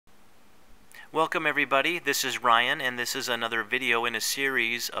Welcome everybody, this is Ryan and this is another video in a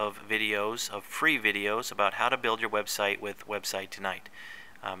series of free videos about how to build your website with Website Tonight.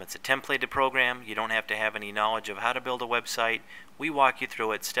 It's a templated program. You don't have to have any knowledge of how to build a website. We walk you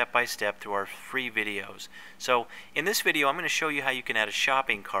through it step by step through our free videos. So in this video I'm going to show you how you can add a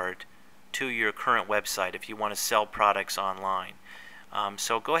shopping cart to your current website if you want to sell products online.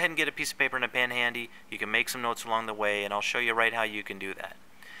 So go ahead and get a piece of paper and a pen handy. You can make some notes along the way and I'll show you right how you can do that.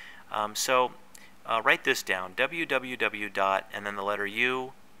 Write this down, www. and then the letter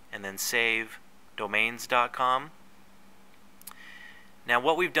U and then save domains.com. Now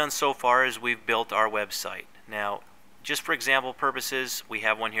what we've done so far is we've built our website. Now just for example purposes, we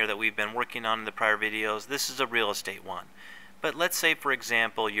have one here that we've been working on in the prior videos. This is a real estate one. But let's say for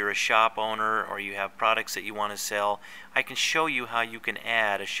example you're a shop owner or you have products that you want to sell. I can show you how you can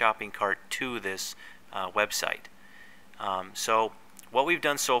add a shopping cart to this website. So what we've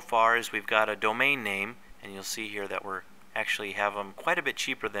done so far is we've got a domain name, and you'll see here that we're actually have them quite a bit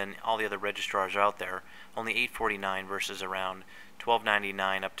cheaper than all the other registrars out there, only $8.49 versus around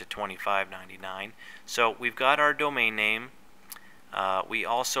 $12.99 up to $25.99. So we've got our domain name. We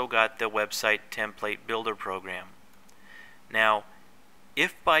also got the website template builder program. Now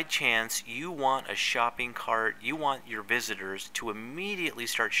if by chance you want a shopping cart, you want your visitors to immediately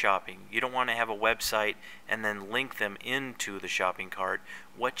start shopping, you don't want to have a website and then link them into the shopping cart,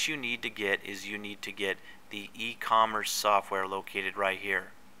 what you need to get is you need to get the e-commerce software located right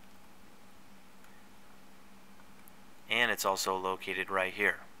here. And it's also located right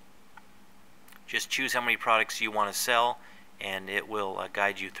here. Just choose how many products you want to sell and it will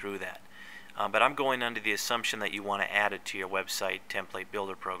guide you through that. But I'm going under the assumption that you want to add it to your website template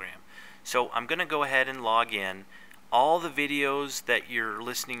builder program. So I'm going to go ahead and log in. All the videos that you're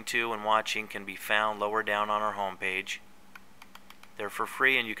listening to and watching can be found lower down on our home page. They're for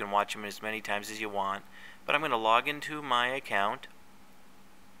free and you can watch them as many times as you want. But I'm going to log into my account.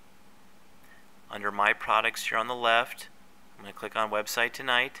 Under My Products here on the left, I'm going to click on Website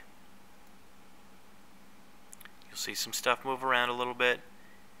Tonight. You'll see some stuff move around a little bit.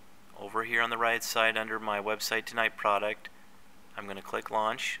 Over here on the right side under my Website Tonight product, I'm going to click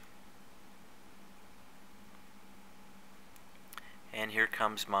Launch. And here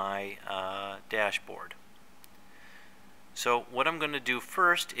comes my dashboard. So what I'm going to do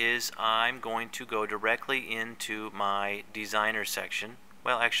first is I'm going to go directly into my designer section.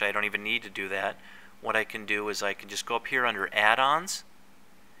 Well, actually I don't even need to do that. What I can do is I can just go up here under add-ons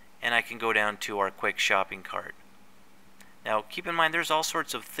and I can go down to our quick shopping cart. Now keep in mind there's all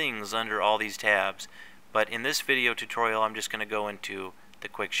sorts of things under all these tabs, but in this video tutorial I'm just going to go into the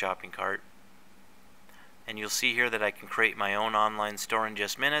quick shopping cart. And you'll see here that I can create my own online store in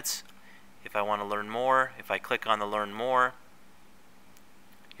just minutes. If I want to learn more, if I click on the Learn More,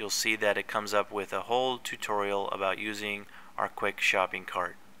 you'll see that it comes up with a whole tutorial about using our quick shopping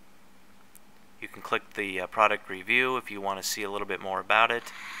cart. You can click the product review if you want to see a little bit more about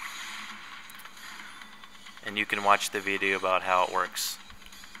it. And you can watch the video about how it works.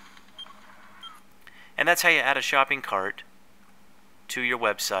 And that's how you add a shopping cart to your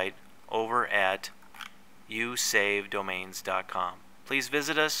website over at usavedomains.com. Please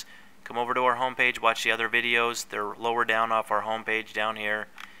visit us, come over to our homepage, watch the other videos. They're lower down off our homepage down here,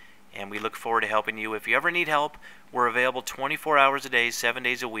 and we look forward to helping you. If you ever need help, we're available 24 hours a day, 7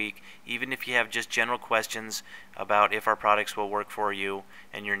 days a week, even if you have just general questions about if our products will work for you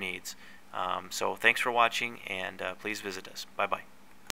and your needs. So thanks for watching, and please visit us. Bye-bye.